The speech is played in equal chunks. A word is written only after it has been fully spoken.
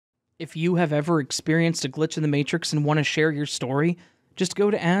If you have ever experienced a glitch in the Matrix and want to share your story, just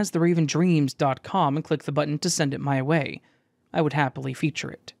go to astheravendreams.com and click the button to send it my way. I would happily feature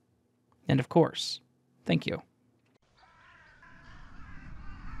it. And of course, thank you.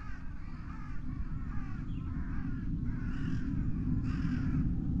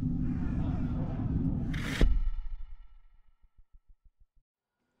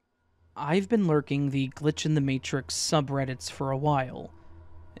 I've been lurking the Glitch in the Matrix subreddits for a while,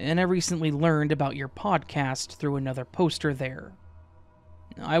 and I recently learned about your podcast through another poster there.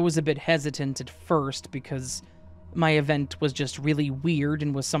 I was a bit hesitant at first because my event was just really weird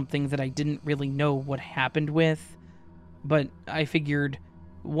and was something that I didn't really know what happened with, but I figured,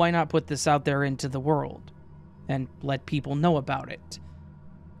 why not put this out there into the world and let people know about it?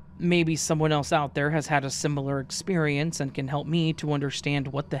 Maybe someone else out there has had a similar experience and can help me to understand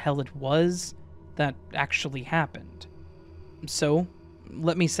what the hell it was that actually happened. So,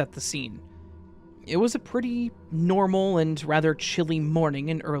 let me set the scene. It was a pretty normal and rather chilly morning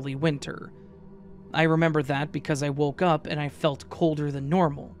in early winter. I remember that because I woke up and I felt colder than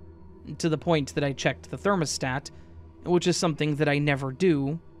normal, to the point that I checked the thermostat, which is something that I never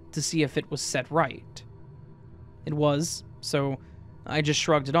do, to see if it was set right. It was, so I just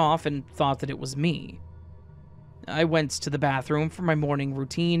shrugged it off and thought that it was me. I went to the bathroom for my morning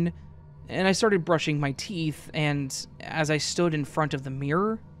routine, and I started brushing my teeth, and as I stood in front of the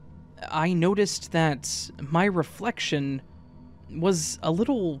mirror, I noticed that my reflection was a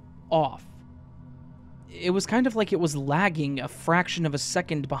little off. It was kind of like it was lagging a fraction of a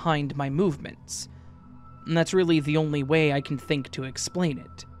second behind my movements, and that's really the only way I can think to explain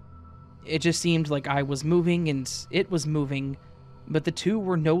it. It just seemed like I was moving and it was moving, but the two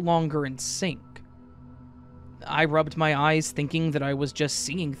were no longer in sync. I rubbed my eyes thinking that I was just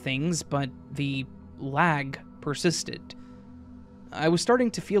seeing things, but the lag persisted. I was starting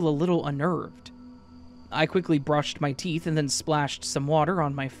to feel a little unnerved. I quickly brushed my teeth and then splashed some water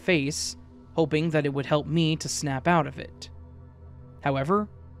on my face, hoping that it would help me to snap out of it. However,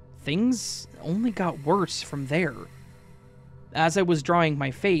 things only got worse from there. As I was drying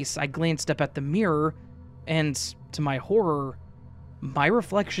my face, I glanced up at the mirror, and to my horror, my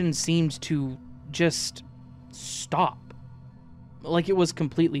reflection seemed to just stop. Like it was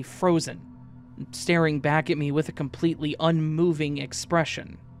completely frozen, staring back at me with a completely unmoving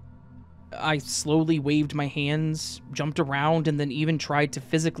expression. I slowly waved my hands, jumped around, and then even tried to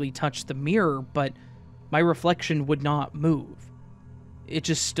physically touch the mirror, but my reflection would not move. It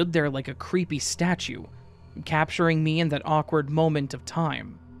just stood there like a creepy statue, capturing me in that awkward moment of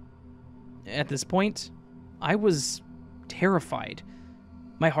time. At this point, I was terrified.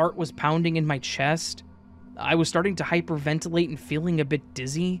 My heart was pounding in my chest. I was starting to hyperventilate and feeling a bit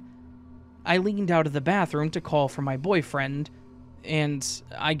dizzy. I leaned out of the bathroom to call for my boyfriend, and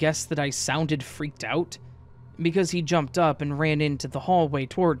I guess that I sounded freaked out because he jumped up and ran into the hallway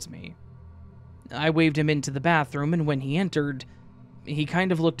towards me. I waved him into the bathroom, and when he entered, he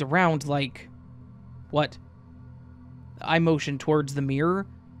kind of looked around like, "What?" I motioned towards the mirror.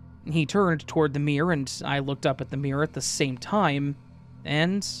 He turned toward the mirror, and I looked up at the mirror at the same time,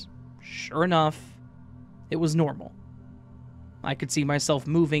 and sure enough, it was normal. I could see myself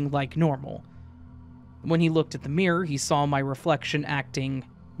moving like normal. When he looked at the mirror, he saw my reflection acting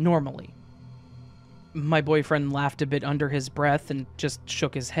normally. My boyfriend laughed a bit under his breath and just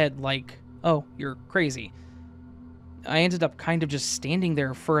shook his head like, "Oh, you're crazy." I ended up kind of just standing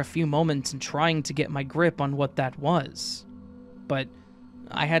there for a few moments and trying to get my grip on what that was. But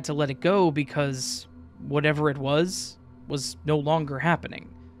I had to let it go because whatever it was no longer happening.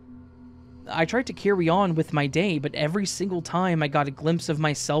 I tried to carry on with my day, but every single time I got a glimpse of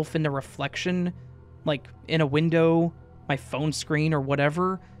myself in a reflection, like in a window, my phone screen, or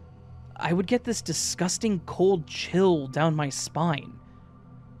whatever, I would get this disgusting cold chill down my spine.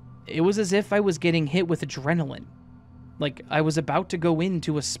 It was as if I was getting hit with adrenaline, like I was about to go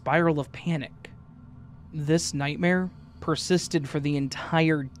into a spiral of panic. This nightmare persisted for the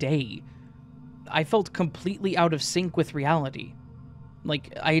entire day. I felt completely out of sync with reality.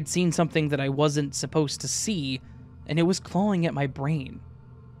 Like I had seen something that I wasn't supposed to see, and it was clawing at my brain.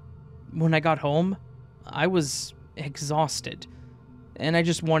 When I got home, I was exhausted, and I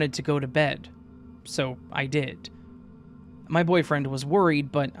just wanted to go to bed. So I did. My boyfriend was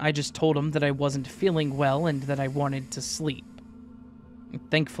worried, but I just told him that I wasn't feeling well and that I wanted to sleep.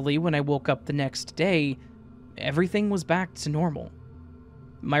 Thankfully, when I woke up the next day, everything was back to normal.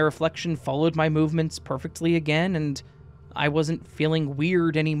 My reflection followed my movements perfectly again, and I wasn't feeling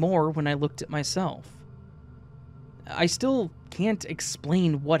weird anymore when I looked at myself. I still can't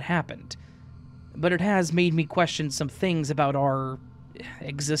explain what happened, but it has made me question some things about our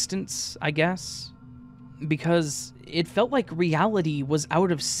existence, I guess. Because it felt like reality was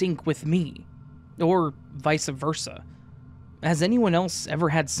out of sync with me, or vice versa. Has anyone else ever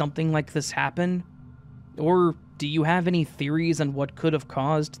had something like this happen? Or do you have any theories on what could have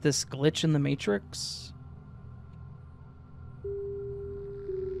caused this glitch in the Matrix?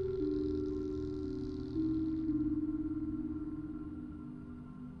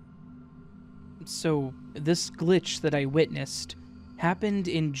 So, this glitch that I witnessed happened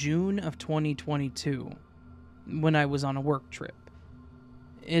in June of 2022, when I was on a work trip.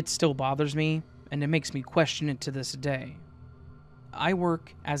 It still bothers me, and it makes me question it to this day. I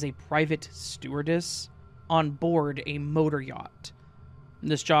work as a private stewardess on board a motor yacht.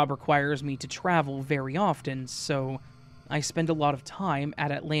 This job requires me to travel very often, so I spend a lot of time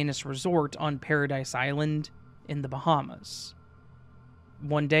at Atlantis Resort on Paradise Island in the Bahamas.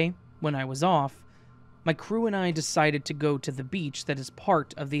 One day, when I was off, my crew and I decided to go to the beach that is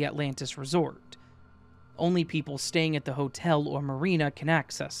part of the Atlantis Resort. Only people staying at the hotel or marina can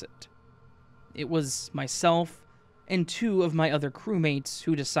access it. It was myself and two of my other crewmates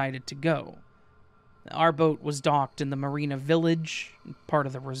who decided to go. Our boat was docked in the Marina Village, part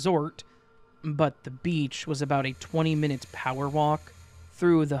of the resort, but the beach was about a 20-minute power walk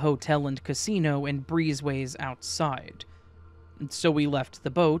through the hotel and casino and breezeways outside. So we left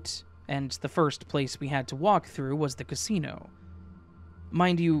the boat, and the first place we had to walk through was the casino.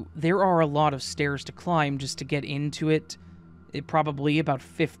 Mind you, there are a lot of stairs to climb just to get into it, probably about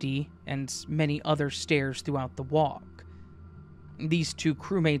 50, and many other stairs throughout the walk. These two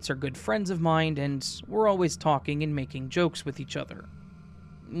crewmates are good friends of mine, and we're always talking and making jokes with each other.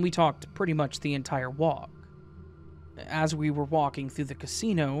 We talked pretty much the entire walk. As we were walking through the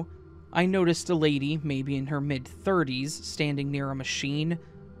casino, I noticed a lady, maybe in her mid-30s, standing near a machine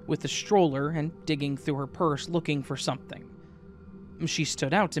with a stroller and digging through her purse looking for something. She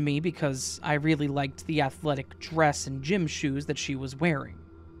stood out to me because I really liked the athletic dress and gym shoes that she was wearing.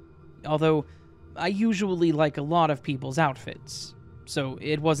 Although, I usually like a lot of people's outfits, so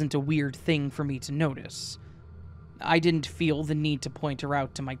it wasn't a weird thing for me to notice. I didn't feel the need to point her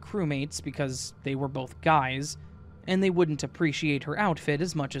out to my crewmates because they were both guys, and they wouldn't appreciate her outfit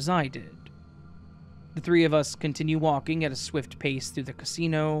as much as I did. The three of us continue walking at a swift pace through the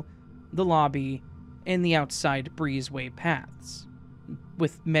casino, the lobby, and the outside breezeway paths,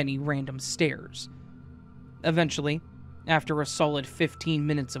 with many random stairs. Eventually, after a solid 15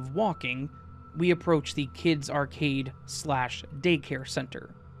 minutes of walking, we approach the kids' arcade/daycare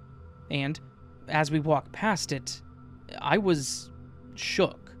center. And, as we walk past it, I was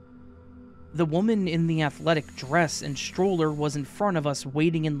shook. The woman in the athletic dress and stroller was in front of us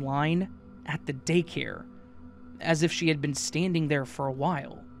waiting in line at the daycare, as if she had been standing there for a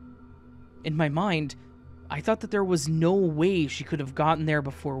while. In my mind, I thought that there was no way she could have gotten there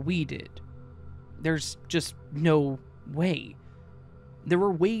before we did. There's just no way. There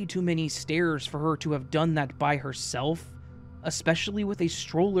were way too many stairs for her to have done that by herself, especially with a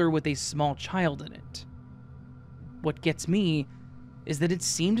stroller with a small child in it. What gets me is that it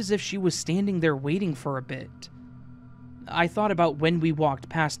seemed as if she was standing there waiting for a bit. I thought about when we walked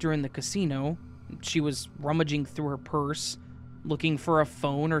past her in the casino. She was rummaging through her purse, looking for a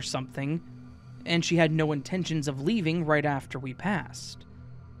phone or something, and she had no intentions of leaving right after we passed.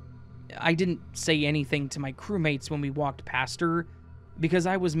 I didn't say anything to my crewmates when we walked past her, because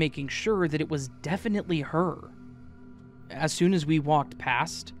I was making sure that it was definitely her. As soon as we walked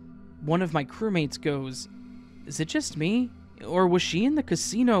past, one of my crewmates goes, "Is it just me, or was she in the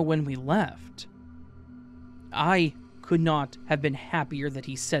casino when we left?" I could not have been happier that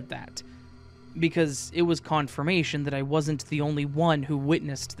he said that, because it was confirmation that I wasn't the only one who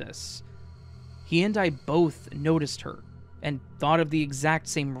witnessed this. He and I both noticed her, and thought of the exact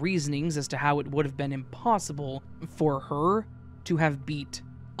same reasonings as to how it would have been impossible for her to have beat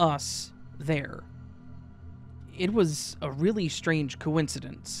us there. It was a really strange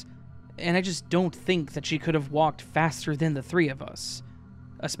coincidence, and I just don't think that she could have walked faster than the three of us,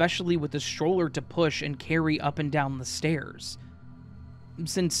 especially with the stroller to push and carry up and down the stairs.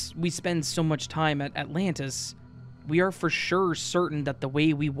 Since we spend so much time at Atlantis, we are for sure certain that the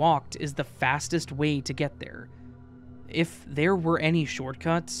way we walked is the fastest way to get there. If there were any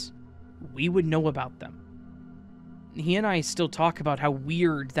shortcuts, we would know about them. He and I still talk about how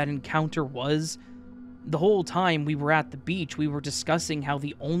weird that encounter was. The whole time we were at the beach, we were discussing how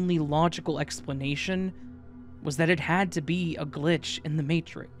the only logical explanation was that it had to be a glitch in the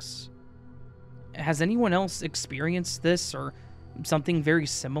Matrix. Has anyone else experienced this or something very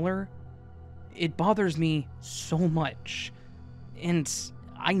similar? It bothers me so much, and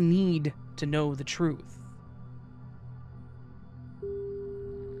I need to know the truth.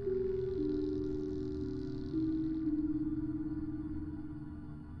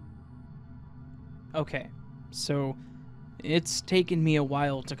 Okay, so it's taken me a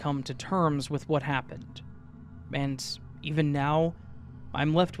while to come to terms with what happened. And even now,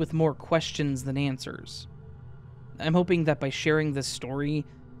 I'm left with more questions than answers. I'm hoping that by sharing this story,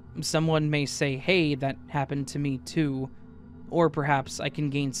 someone may say, hey, that happened to me too, or perhaps I can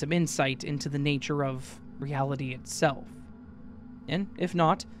gain some insight into the nature of reality itself. And if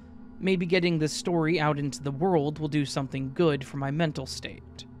not, maybe getting this story out into the world will do something good for my mental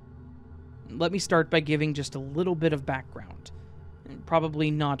state. Let me start by giving just a little bit of background,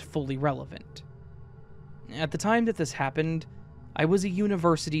 probably not fully relevant. At the time that this happened, I was a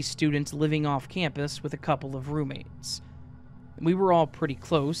university student living off campus with a couple of roommates. We were all pretty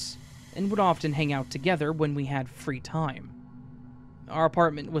close, and would often hang out together when we had free time. Our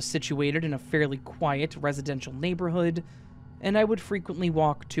apartment was situated in a fairly quiet residential neighborhood, and I would frequently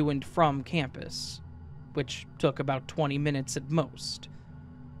walk to and from campus, which took about 20 minutes at most.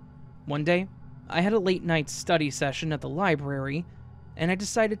 One day, I had a late-night study session at the library, and I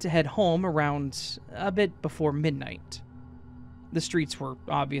decided to head home around a bit before midnight. The streets were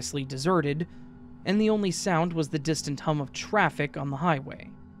obviously deserted, and the only sound was the distant hum of traffic on the highway.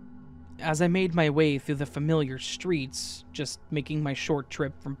 As I made my way through the familiar streets, just making my short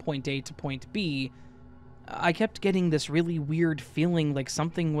trip from point A to point B, I kept getting this really weird feeling like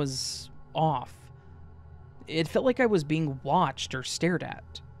something was off. It felt like I was being watched or stared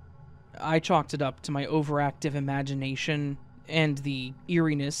at. I chalked it up to my overactive imagination and the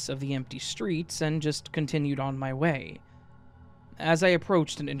eeriness of the empty streets and just continued on my way. As I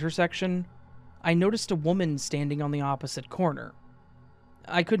approached an intersection, I noticed a woman standing on the opposite corner.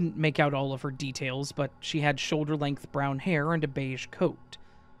 I couldn't make out all of her details, but she had shoulder-length brown hair and a beige coat.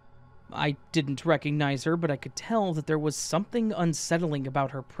 I didn't recognize her, but I could tell that there was something unsettling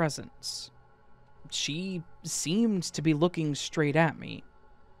about her presence. She seemed to be looking straight at me,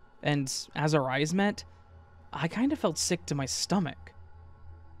 and as our eyes met, I kind of felt sick to my stomach.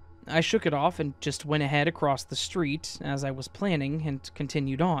 I shook it off and just went ahead across the street as I was planning and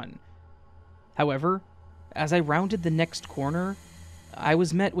continued on. However, as I rounded the next corner, I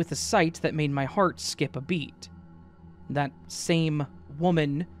was met with a sight that made my heart skip a beat. That same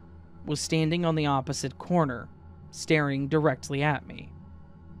woman was standing on the opposite corner, staring directly at me.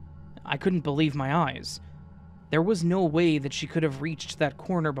 I couldn't believe my eyes. There was no way that she could have reached that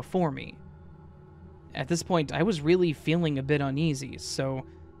corner before me. At this point, I was really feeling a bit uneasy, so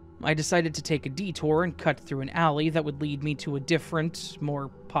I decided to take a detour and cut through an alley that would lead me to a different, more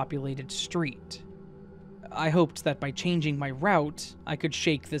populated street. I hoped that by changing my route, I could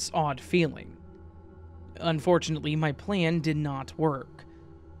shake this odd feeling. Unfortunately, my plan did not work.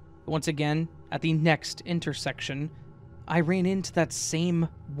 Once again, at the next intersection, I ran into that same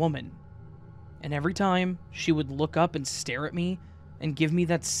woman. And every time, she would look up and stare at me and give me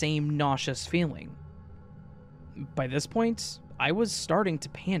that same nauseous feeling. By this point, I was starting to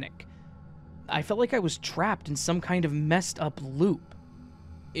panic. I felt like I was trapped in some kind of messed up loop.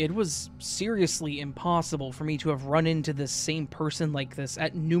 It was seriously impossible for me to have run into this same person like this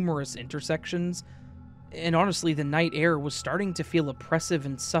at numerous intersections, and honestly, the night air was starting to feel oppressive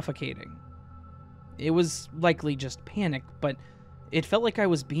and suffocating. It was likely just panic, but it felt like I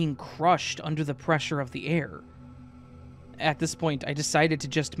was being crushed under the pressure of the air. At this point, I decided to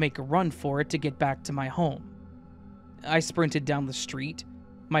just make a run for it to get back to my home. I sprinted down the street,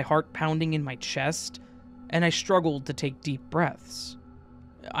 my heart pounding in my chest, and I struggled to take deep breaths.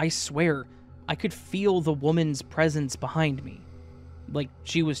 I swear, I could feel the woman's presence behind me. Like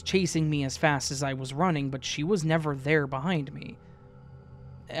she was chasing me as fast as I was running, but she was never there behind me.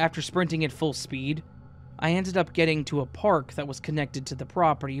 After sprinting at full speed, I ended up getting to a park that was connected to the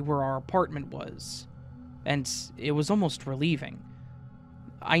property where our apartment was, and it was almost relieving.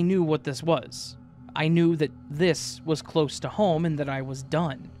 I knew what this was. I knew that this was close to home and that I was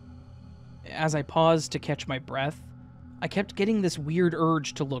done. As I paused to catch my breath, I kept getting this weird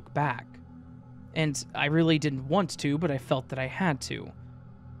urge to look back. And I really didn't want to, but I felt that I had to.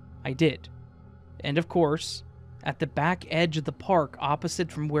 I did. And of course, at the back edge of the park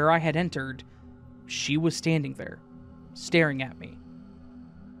opposite from where I had entered, she was standing there, staring at me.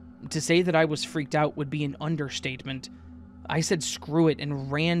 To say that I was freaked out would be an understatement. I said screw it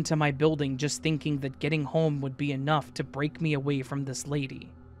and ran to my building just thinking that getting home would be enough to break me away from this lady.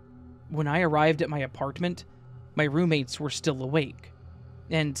 When I arrived at my apartment, my roommates were still awake,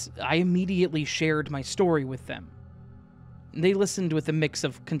 and I immediately shared my story with them. They listened with a mix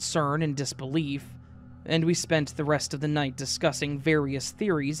of concern and disbelief, and we spent the rest of the night discussing various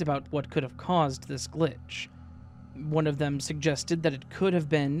theories about what could have caused this glitch. One of them suggested that it could have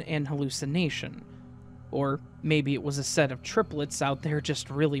been an hallucination, or maybe it was a set of triplets out there just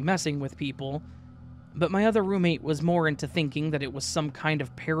really messing with people, But my other roommate was more into thinking that it was some kind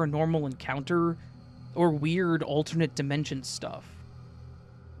of paranormal encounter or weird alternate dimension stuff.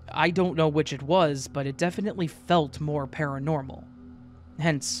 I don't know which it was, but it definitely felt more paranormal.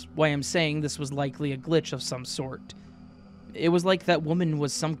 Hence why I'm saying this was likely a glitch of some sort. It was like that woman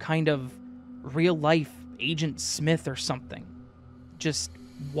was some kind of real-life Agent Smith or something, just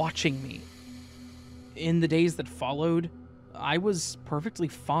watching me. In the days that followed, I was perfectly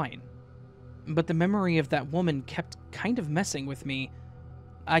fine. But the memory of that woman kept kind of messing with me.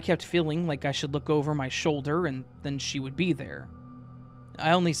 I kept feeling like I should look over my shoulder and then she would be there.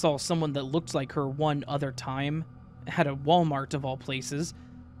 I only saw someone that looked like her one other time, at a Walmart of all places,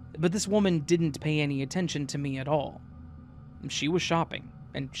 but this woman didn't pay any attention to me at all. She was shopping,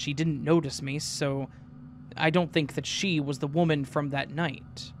 and she didn't notice me, so I don't think that she was the woman from that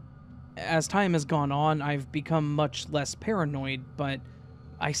night. As time has gone on, I've become much less paranoid, but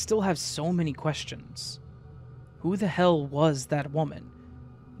I still have so many questions. Who the hell was that woman?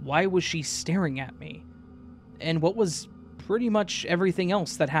 Why was she staring at me? And what was pretty much everything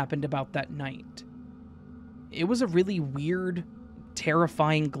else that happened about that night? It was a really weird,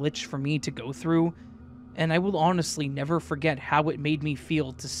 terrifying glitch for me to go through, and I will honestly never forget how it made me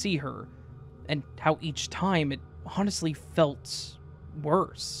feel to see her, and how each time it honestly felt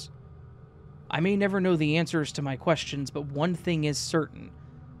worse. I may never know the answers to my questions, but one thing is certain.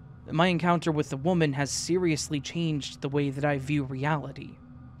 My encounter with the woman has seriously changed the way that I view reality.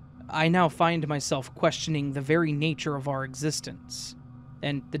 I now find myself questioning the very nature of our existence,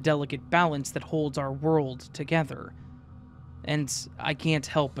 and the delicate balance that holds our world together. And I can't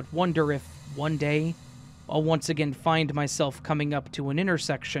help but wonder if, one day, I'll once again find myself coming up to an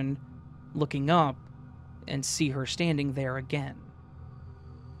intersection, looking up, and see her standing there again.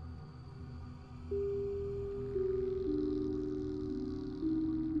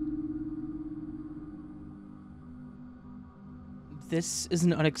 This is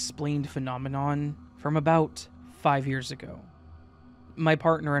an unexplained phenomenon from about 5 years ago. My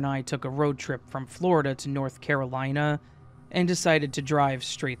partner and I took a road trip from Florida to North Carolina and decided to drive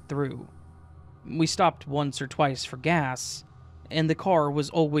straight through. We stopped once or twice for gas, and the car was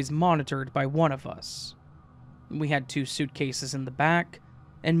always monitored by one of us. We had 2 suitcases in the back,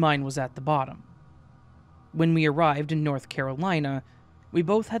 and mine was at the bottom. When we arrived in North Carolina, we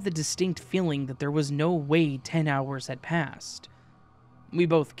both had the distinct feeling that there was no way 10 hours had passed. We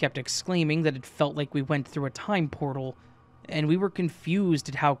both kept exclaiming that it felt like we went through a time portal, and we were confused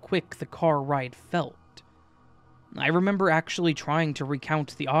at how quick the car ride felt. I remember actually trying to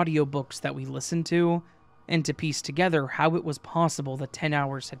recount the audiobooks that we listened to, and to piece together how it was possible that 10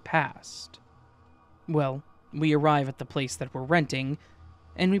 hours had passed. Well, we arrive at the place that we're renting,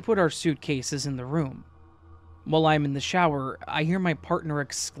 and we put our suitcases in the room. While I'm in the shower, I hear my partner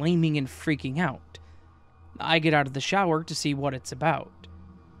exclaiming and freaking out. I get out of the shower to see what it's about.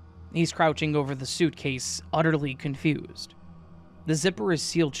 He's crouching over the suitcase, utterly confused. The zipper is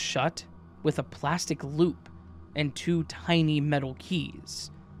sealed shut, with a plastic loop and 2 tiny metal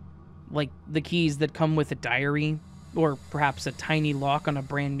keys. Like the keys that come with a diary, or perhaps a tiny lock on a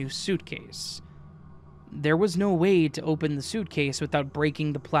brand new suitcase. There was no way to open the suitcase without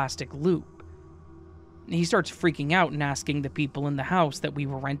breaking the plastic loop. He starts freaking out and asking the people in the house that we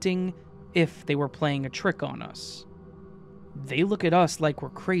were renting if they were playing a trick on us. They look at us like we're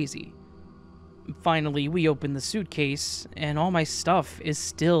crazy. Finally, we open the suitcase, and all my stuff is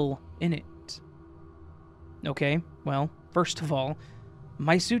still in it. Okay, well, first of all,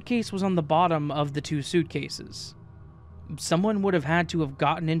 my suitcase was on the bottom of the 2 suitcases. Someone would have had to have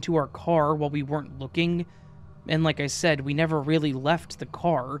gotten into our car while we weren't looking, and like I said, we never really left the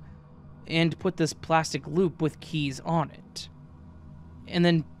car, and put this plastic loop with keys on it. And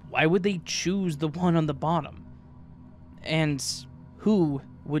then why would they choose the one on the bottom? And who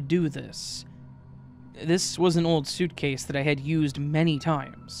would do this? This was an old suitcase that I had used many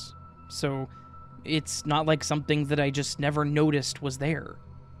times, so it's not like something that I just never noticed was there.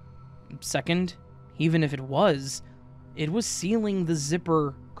 Second, even if it was sealing the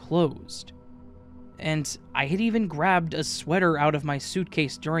zipper closed. And I had even grabbed a sweater out of my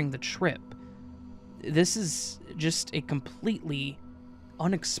suitcase during the trip. This is just a completely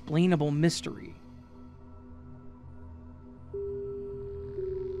unexplainable mystery.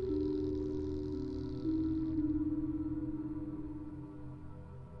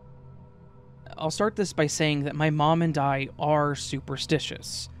 I'll start this by saying that my mom and I are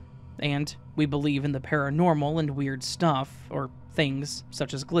superstitious, and we believe in the paranormal and weird stuff, or things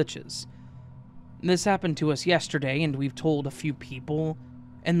such as glitches. This happened to us yesterday, and we've told a few people,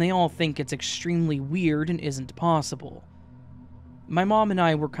 and they all think it's extremely weird and isn't possible. My mom and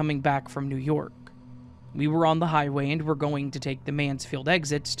I were coming back from New York. We were on the highway and were going to take the Mansfield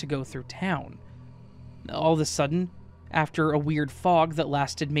exit to go through town. All of a sudden, after a weird fog that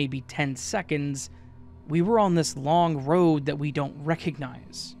lasted maybe 10 seconds, we were on this long road that we don't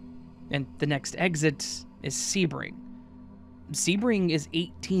recognize. And the next exit is Sebring. Sebring is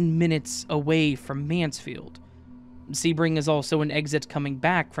 18 minutes away from Mansfield. Sebring is also an exit coming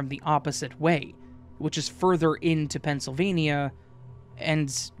back from the opposite way, which is further into Pennsylvania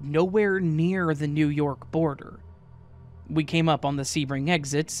and nowhere near the New York border. We came up on the Sebring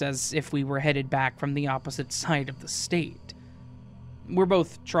exits as if we were headed back from the opposite side of the state. We're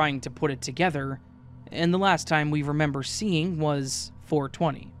both trying to put it together, and the last time we remember seeing was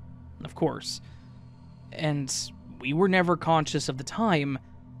 420, of course. And we were never conscious of the time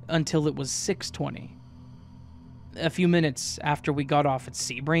until it was 6:20. A few minutes after we got off at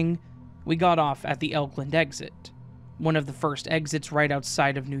Sebring, we got off at the Elkland exit, one of the first exits right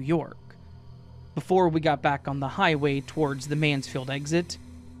outside of New York, before we got back on the highway towards the Mansfield exit,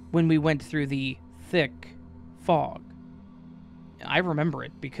 when we went through the thick fog. I remember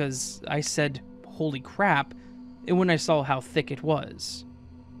it because I said, "Holy crap," when I saw how thick it was.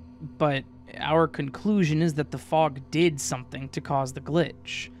 But our conclusion is that the fog did something to cause the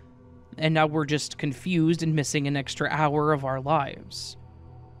glitch, and now we're just confused and missing an extra hour of our lives.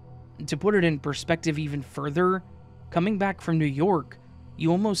 To put it in perspective even further, coming back from New York,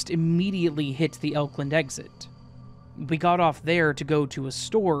 you almost immediately hit the Elkland exit. We got off there to go to a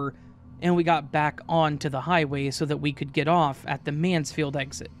store, and we got back onto the highway so that we could get off at the Mansfield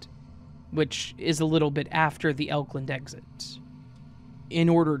exit, which is a little bit after the Elkland exit. In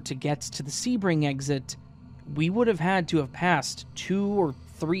order to get to the Sebring exit, we would have had to have passed 2 or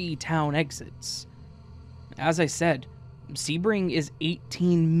 3 town exits. As I said, Sebring is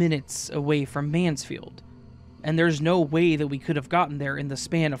 18 minutes away from Mansfield, and there's no way that we could have gotten there in the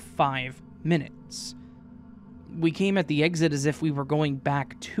span of 5 minutes. We came at the exit as if we were going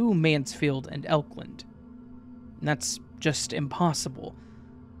back to Mansfield and Elkland. That's just impossible.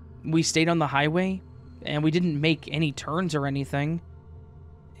 We stayed on the highway, and we didn't make any turns or anything.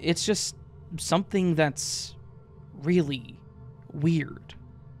 It's just something that's really weird.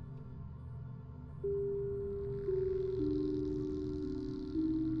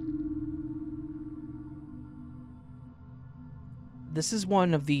 This is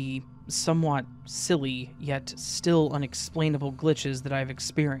one of the somewhat silly, yet still unexplainable glitches that I've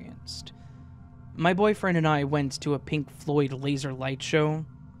experienced. My boyfriend and I went to a Pink Floyd laser light show.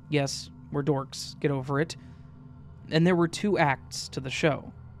 Yes, we're dorks, get over it. And there were 2 acts to the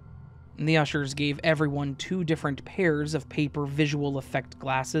show. The ushers gave everyone 2 different pairs of paper visual effect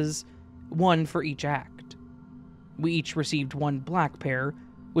glasses, one for each act. We each received 1 black pair,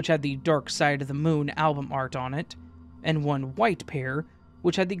 which had the Dark Side of the Moon album art on it, and 1 white pair,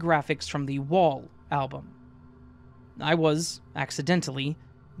 which had the graphics from the Wall album. I was, accidentally,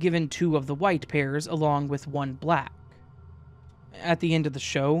 given 2 of the white pairs along with 1 black. At the end of the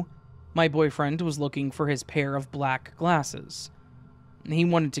show, my boyfriend was looking for his pair of black glasses. He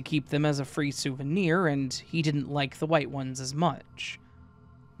wanted to keep them as a free souvenir, and he didn't like the white ones as much.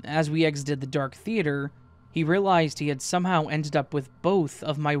 As we exited the dark theater, he realized he had somehow ended up with both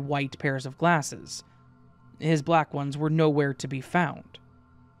of my white pairs of glasses. His black ones were nowhere to be found.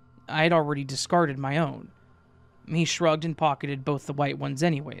 I had already discarded my own. He shrugged and pocketed both the white ones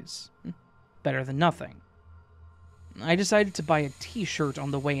anyways. Better than nothing. I decided to buy a t-shirt on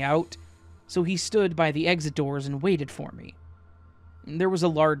the way out, so he stood by the exit doors and waited for me. There was a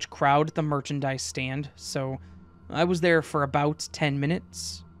large crowd at the merchandise stand, so I was there for about 10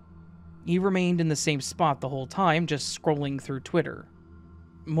 minutes. He remained in the same spot the whole time, just scrolling through Twitter.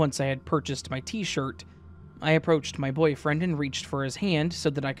 Once I had purchased my t-shirt, I approached my boyfriend and reached for his hand so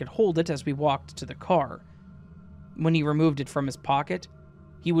that I could hold it as we walked to the car. When he removed it from his pocket,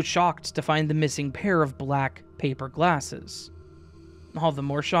 he was shocked to find the missing pair of black paper glasses. All the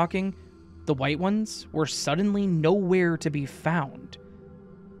more shocking, the white ones were suddenly nowhere to be found.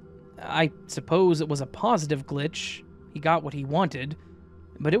 I suppose it was a positive glitch. He got what he wanted,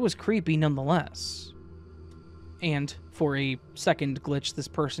 but it was creepy nonetheless. And for a second glitch this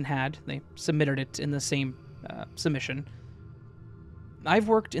person had, they submitted it in the same submission. I've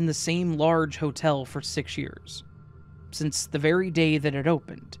worked in the same large hotel for 6 years, since the very day that it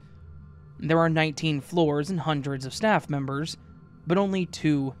opened. There are 19 floors and hundreds of staff members, but only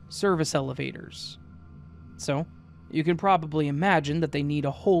 2 service elevators. So, you can probably imagine that they need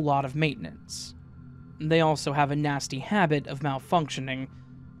a whole lot of maintenance. They also have a nasty habit of malfunctioning.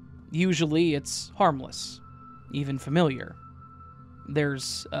 Usually it's harmless, even familiar.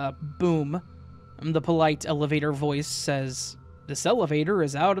 There's a boom. The polite elevator voice says, "This elevator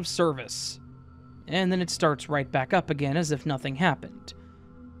is out of service." and then it starts right back up again as if nothing happened.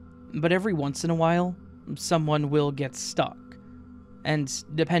 But every once in a while, someone will get stuck, and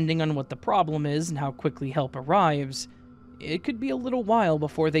depending on what the problem is and how quickly help arrives, it could be a little while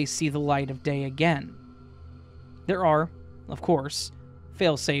before they see the light of day again. There are, of course,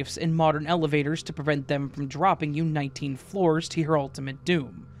 failsafes in modern elevators to prevent them from dropping you 19 floors to your ultimate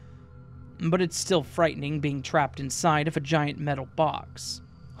doom. But it's still frightening being trapped inside of a giant metal box,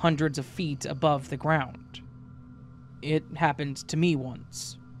 hundreds of feet above the ground. It happened to me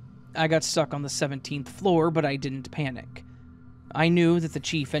once. I got stuck on the 17th floor, but I didn't panic. I knew that the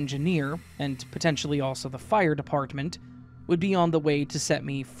chief engineer, and potentially also the fire department, would be on the way to set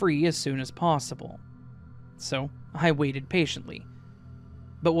me free as soon as possible. So I waited patiently.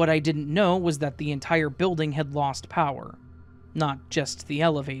 But what I didn't know was that the entire building had lost power, not just the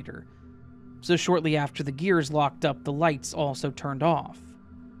elevator. So shortly after the gears locked up, the lights also turned off.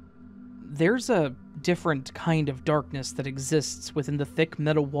 There's a different kind of darkness that exists within the thick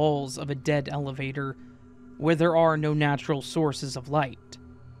metal walls of a dead elevator, where there are no natural sources of light.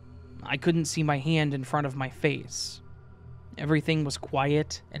 I couldn't see my hand in front of my face. Everything was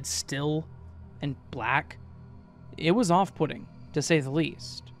quiet and still and black. It was off-putting, to say the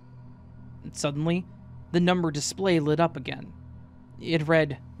least. And suddenly, the number display lit up again. It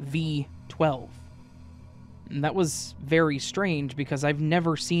read V12. And that was very strange because I've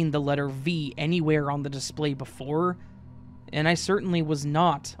never seen the letter V anywhere on the display before, and I certainly was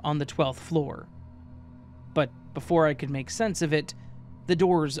not on the 12th floor. But before I could make sense of it, the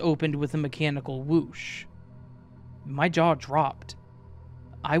doors opened with a mechanical whoosh. My jaw dropped.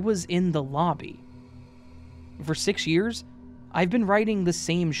 I was in the lobby. For 6 years, I've been riding the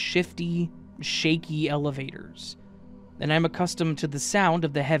same shifty, shaky elevators, and I'm accustomed to the sound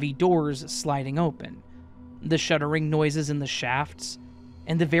of the heavy doors sliding open, the shuddering noises in the shafts,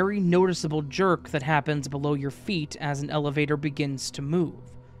 and the very noticeable jerk that happens below your feet as an elevator begins to move.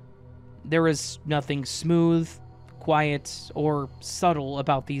 There is nothing smooth, quiet, or subtle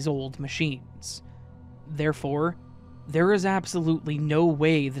about these old machines. Therefore, there is absolutely no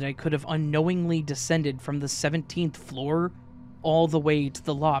way that I could have unknowingly descended from the 17th floor all the way to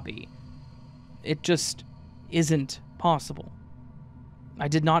the lobby. It just isn't possible. I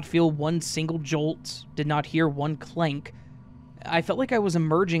did not feel one single jolt, did not hear one clank. I felt like I was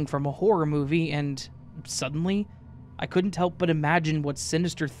emerging from a horror movie, and suddenly, I couldn't help but imagine what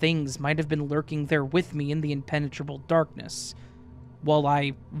sinister things might have been lurking there with me in the impenetrable darkness, while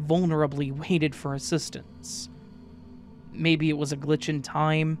I vulnerably waited for assistance. Maybe it was a glitch in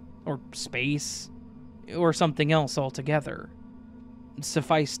time, or space, or something else altogether.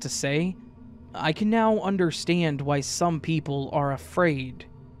 Suffice to say, I can now understand why some people are afraid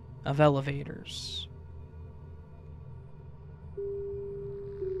of elevators.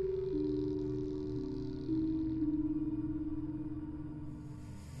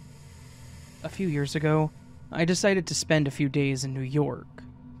 A few years ago, I decided to spend a few days in New York,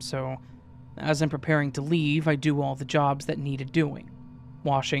 so as I'm preparing to leave, I do all the jobs that needed doing: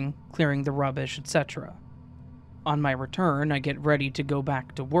 washing, clearing the rubbish, etc. On my return, I get ready to go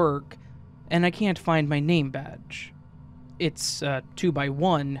back to work, and I can't find my name badge. It's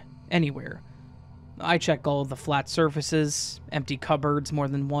 2x1 anywhere. I check all the flat surfaces, empty cupboards more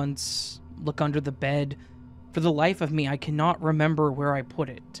than once, look under the bed. For the life of me, I cannot remember where I put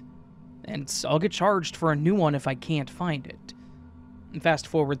it, and I'll get charged for a new one if I can't find it. Fast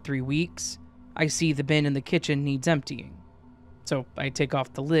forward 3 weeks, I see the bin in the kitchen needs emptying. So I take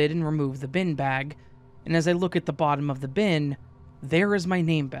off the lid and remove the bin bag, and as I look at the bottom of the bin, there is my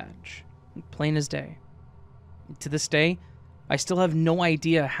name badge, plain as day. To this day, I still have no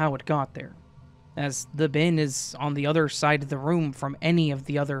idea how it got there, as the bin is on the other side of the room from any of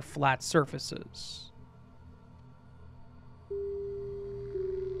the other flat surfaces.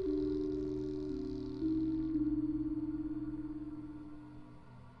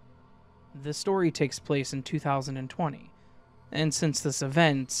 The story takes place in 2020, and since this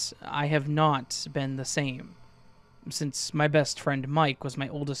event, I have not been the same. Since my best friend Mike was my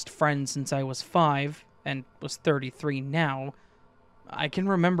oldest friend since I was 5, and was 33 now, I can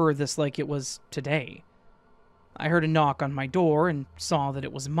remember this like it was today. I heard a knock on my door and saw that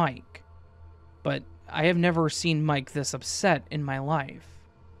it was Mike. But I have never seen Mike this upset in my life.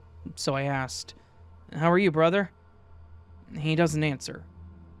 So I asked, "How are you, brother?" He doesn't answer.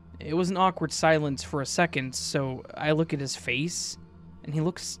 It was an awkward silence for a second, so I look at his face, and he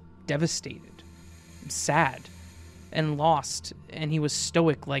looks devastated, sad, and lost, and he was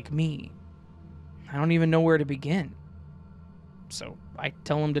stoic like me. I don't even know where to begin. So I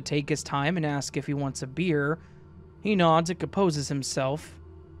tell him to take his time and ask if he wants a beer. He nods and composes himself,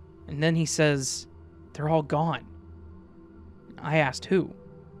 and then he says, they're all gone. I asked who.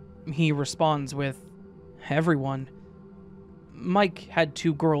 He responds with, everyone. Mike had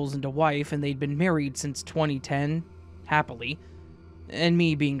 2 girls and a wife, and they'd been married since 2010, happily, and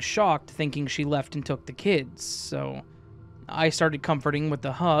me being shocked thinking she left and took the kids, so I started comforting with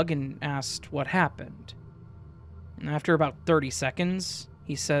a hug and asked what happened. After about 30 seconds,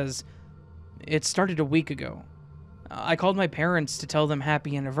 he says, it started a week ago. I called my parents to tell them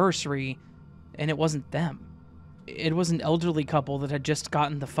happy anniversary, and it wasn't them. It was an elderly couple that had just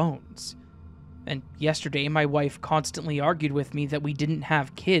gotten the phones. And yesterday, my wife constantly argued with me that we didn't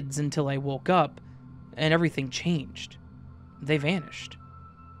have kids until I woke up, and everything changed. They vanished.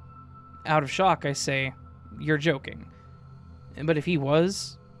 Out of shock, I say, you're joking. But if he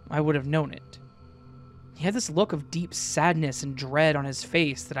was, I would have known it. He had this look of deep sadness and dread on his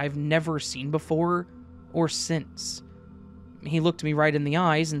face that I've never seen before or since. He looked me right in the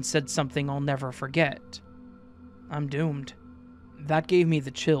eyes and said something I'll never forget. I'm doomed. That gave me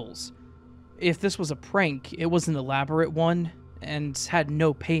the chills. If this was a prank, it was an elaborate one and had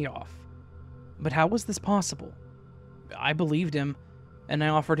no payoff. But how was this possible? I believed him, and I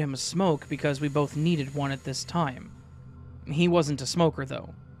offered him a smoke because we both needed one at this time. He wasn't a smoker,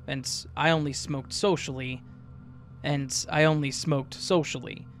 though, and I only smoked socially,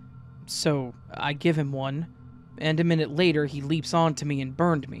 So I give him one, and a minute later he leaps onto me and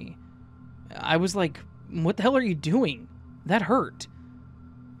burned me. I was like, what the hell are you doing? That hurt.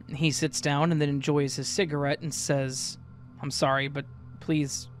 He sits down and then enjoys his cigarette and says, I'm sorry, but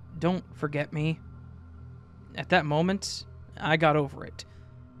please don't forget me. At that moment, I got over it.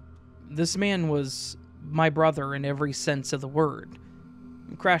 This man was my brother in every sense of the word.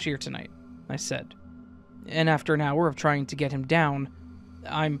 Crash here tonight, I said. And after an hour of trying to get him down,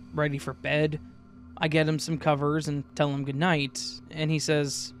 I'm ready for bed. I get him some covers and tell him goodnight, and he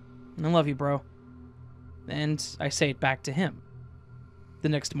says, I love you, bro. And I say it back to him. The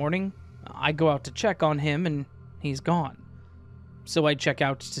next morning, I go out to check on him, and he's gone. So I check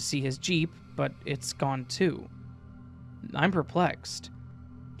out to see his Jeep, but it's gone too. I'm perplexed.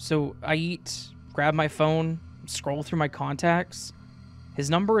 So I eat, grab my phone, scroll through my contacts. His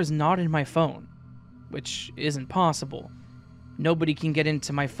number is not in my phone, which isn't possible. Nobody can get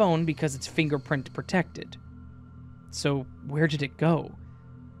into my phone because it's fingerprint protected. So where did it go?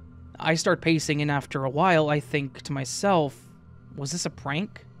 I start pacing, and after a while I think to myself, was this a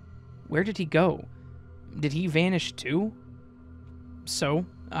prank? Where did he go? Did he vanish too? So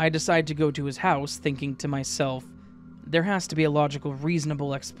I decide to go to his house, thinking to myself, there has to be a logical,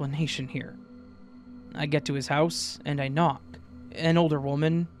 reasonable explanation here. I get to his house, and I knock. An older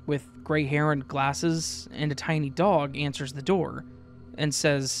woman, with gray hair and glasses, and a tiny dog answers the door, and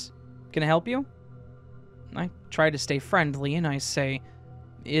says, can I help you? I try to stay friendly, and I say,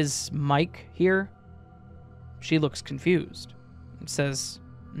 is Mike here? She looks confused, and says,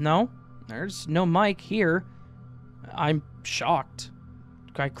 no, there's no Mike here. I'm shocked.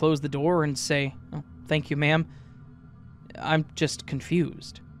 I close the door and say, oh, thank you, ma'am. I'm just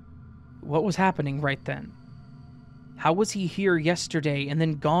confused. What was happening right then? How was he here yesterday and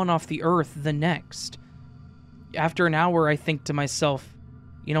then gone off the earth the next? After an hour, I think to myself,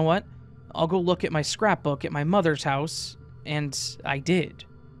 you know what? I'll go look at my scrapbook at my mother's house, and I did.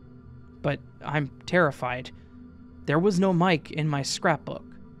 But I'm terrified. There was no Mike in my scrapbook.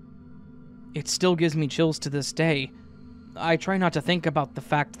 It still gives me chills to this day. I try not to think about the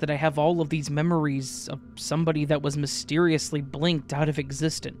fact that I have all of these memories of somebody that was mysteriously blinked out of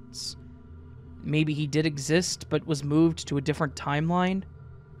existence. Maybe he did exist, but was moved to a different timeline?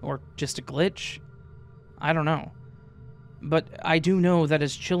 Or just a glitch? I don't know. But I do know that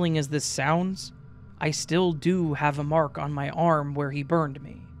as chilling as this sounds, I still do have a mark on my arm where he burned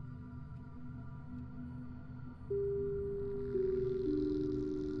me.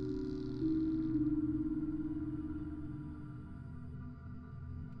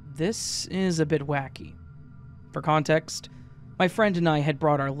 This is a bit wacky. For context, my friend and I had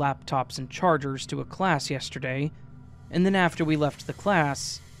brought our laptops and chargers to a class yesterday, and then after we left the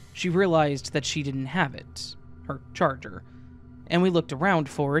class, she realized that she didn't have it, her charger, and we looked around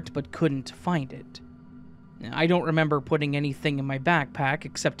for it but couldn't find it. I don't remember putting anything in my backpack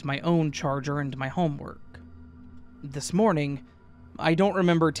except my own charger and my homework. This morning, I don't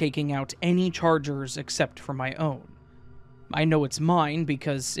remember taking out any chargers except for my own. I know it's mine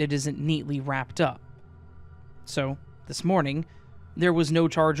because it isn't neatly wrapped up. So, this morning, there was no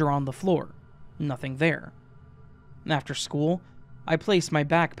charger on the floor. Nothing there. After school, I placed my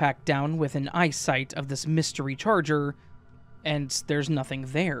backpack down with an eyesight of this mystery charger, and there's nothing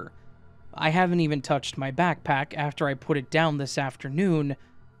there. I haven't even touched my backpack after I put it down this afternoon,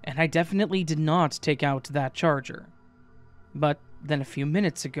 and I definitely did not take out that charger. But then a few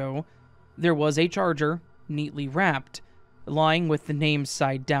minutes ago, there was a charger, neatly wrapped, lying with the name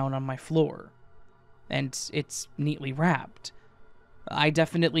side down on my floor. And it's neatly wrapped. I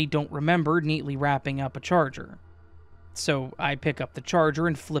definitely don't remember neatly wrapping up a charger. So I pick up the charger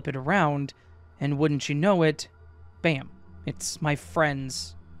and flip it around, and wouldn't you know it, bam, it's my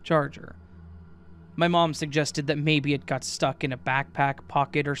friend's charger. My mom suggested that maybe it got stuck in a backpack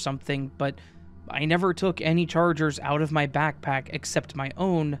pocket or something, but I never took any chargers out of my backpack except my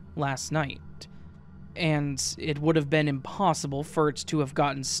own last night. And it would have been impossible for it to have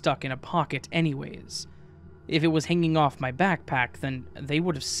gotten stuck in a pocket anyways. If it was hanging off my backpack, then they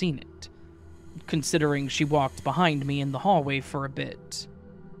would have seen it, considering she walked behind me in the hallway for a bit.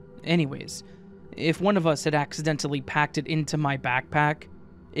 Anyways, if one of us had accidentally packed it into my backpack,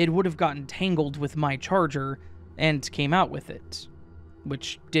 it would have gotten tangled with my charger and came out with it,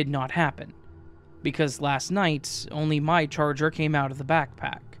 which did not happen, because last night only my charger came out of the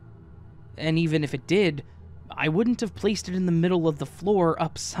backpack. And even if it did, I wouldn't have placed it in the middle of the floor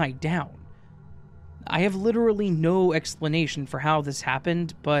upside down. I have literally no explanation for how this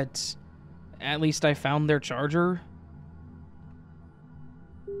happened, but at least I found their charger.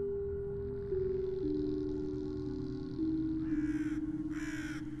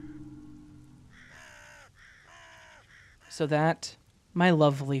 So that, my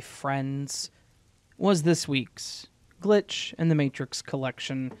lovely friends, was this week's Glitch in the Matrix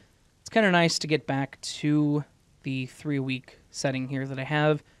collection. It's kind of nice to get back to the 3-week setting here that I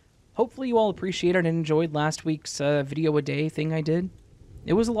have. Hopefully you all appreciated and enjoyed last week's video a day thing I did.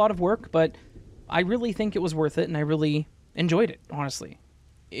 It was a lot of work, but I really think it was worth it, and I really enjoyed it, honestly.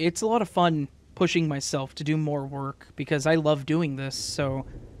 It's a lot of fun pushing myself to do more work, because I love doing this, so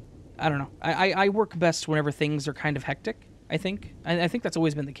I don't know. I work best whenever things are kind of hectic, I think. I think that's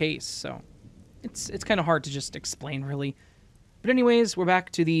always been the case, so it's kind of hard to just explain, really. But anyways, we're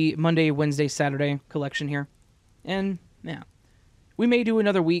back to the Monday, Wednesday, Saturday collection here. And, yeah. We may do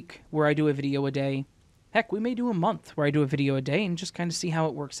another week where I do a video a day. Heck, we may do a month where I do a video a day and just kind of see how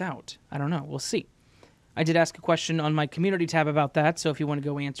it works out. I don't know. We'll see. I did ask a question on my community tab about that, so if you want to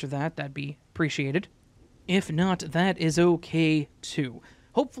go answer that, that'd be appreciated. If not, that is okay, too.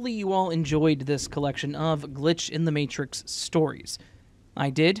 Hopefully you all enjoyed this collection of Glitch in the Matrix stories. I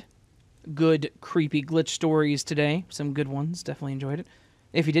did. Good, creepy glitch stories today. Some good ones. Definitely enjoyed it.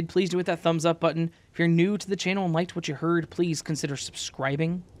 If you did, please do hit that thumbs up button. If you're new to the channel and liked what you heard, please consider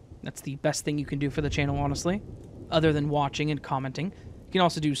subscribing. That's the best thing you can do for the channel, honestly, other than watching and commenting. You can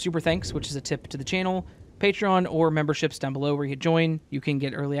also do super thanks, which is a tip to the channel, Patreon, or memberships down below where you join. You can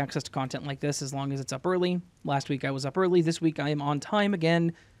get early access to content like this as long as it's up early. Last week I was up early. This week I am on time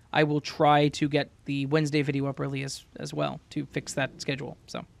again. I will try to get the Wednesday video up early as well to fix that schedule.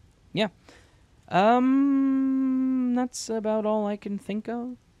 So, yeah. That's about all I can think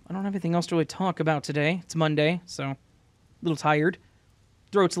of. I don't have anything else to really talk about today. It's Monday, so a little tired.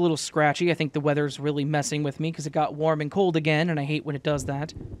 Throat's a little scratchy. I think the weather's really messing with me because it got warm and cold again, and I hate when it does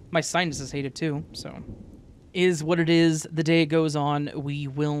that. My sinuses hate it too, so is what it is. The day goes on, we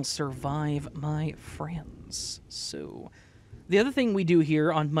will survive, my friends. So, the other thing we do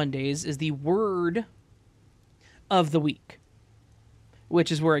here on Mondays is the word of the week,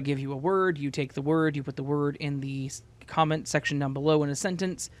 which is where I give you a word, you take the word, you put the word in the comment section down below in a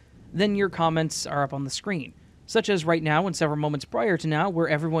sentence, then your comments are up on the screen. Such as right now and several moments prior to now, where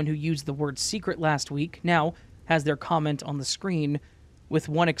everyone who used the word secret last week now has their comment on the screen, with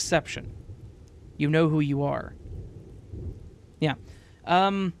one exception. You know who you are. Yeah.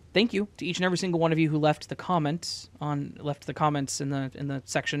 Thank you to each and every single one of you who left the comments in the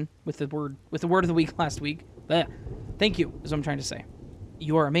section with the word of the week last week. Thank you, is what I'm trying to say.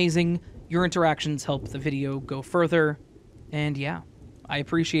 You are amazing. Your interactions help the video go further. And yeah, I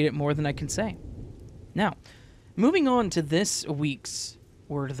appreciate it more than I can say. Now, moving on to this week's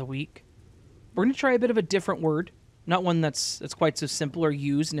word of the week, we're going to try a bit of a different word. Not one that's quite so simple or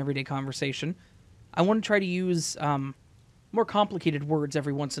used in everyday conversation. I want to try to use more complicated words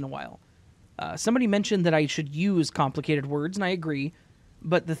every once in a while. Somebody mentioned that I should use complicated words, and I agree.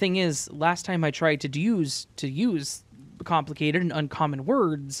 But the thing is, last time I tried to use complicated and uncommon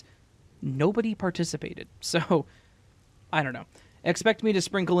words, nobody participated. So, I don't know. Expect me to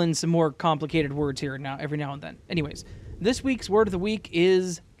sprinkle in some more complicated words here every now and then. Anyways, this week's word of the week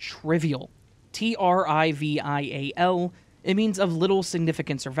is trivial. Trivial. It means of little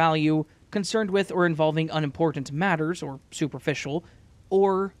significance or value, concerned with or involving unimportant matters, or superficial,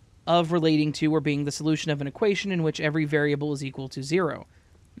 or of relating to or being the solution of an equation in which every variable is equal to 0.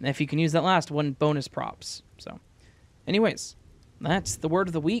 If you can use that last one, bonus props. So, anyways, that's the word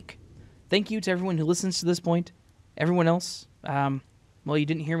of the week. Thank you to everyone who listens to this point. Everyone else, well, you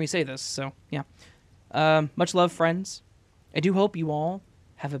didn't hear me say this, so yeah. Much love, friends. I do hope you all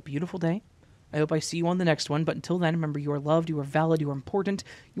have a beautiful day. I hope I see you on the next one, but until then, remember, you are loved, you are valid, you are important,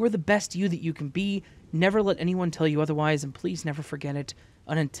 you are the best you that you can be. Never let anyone tell you otherwise, and please never forget it.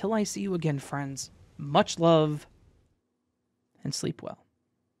 And until I see you again, friends, much love, and sleep well.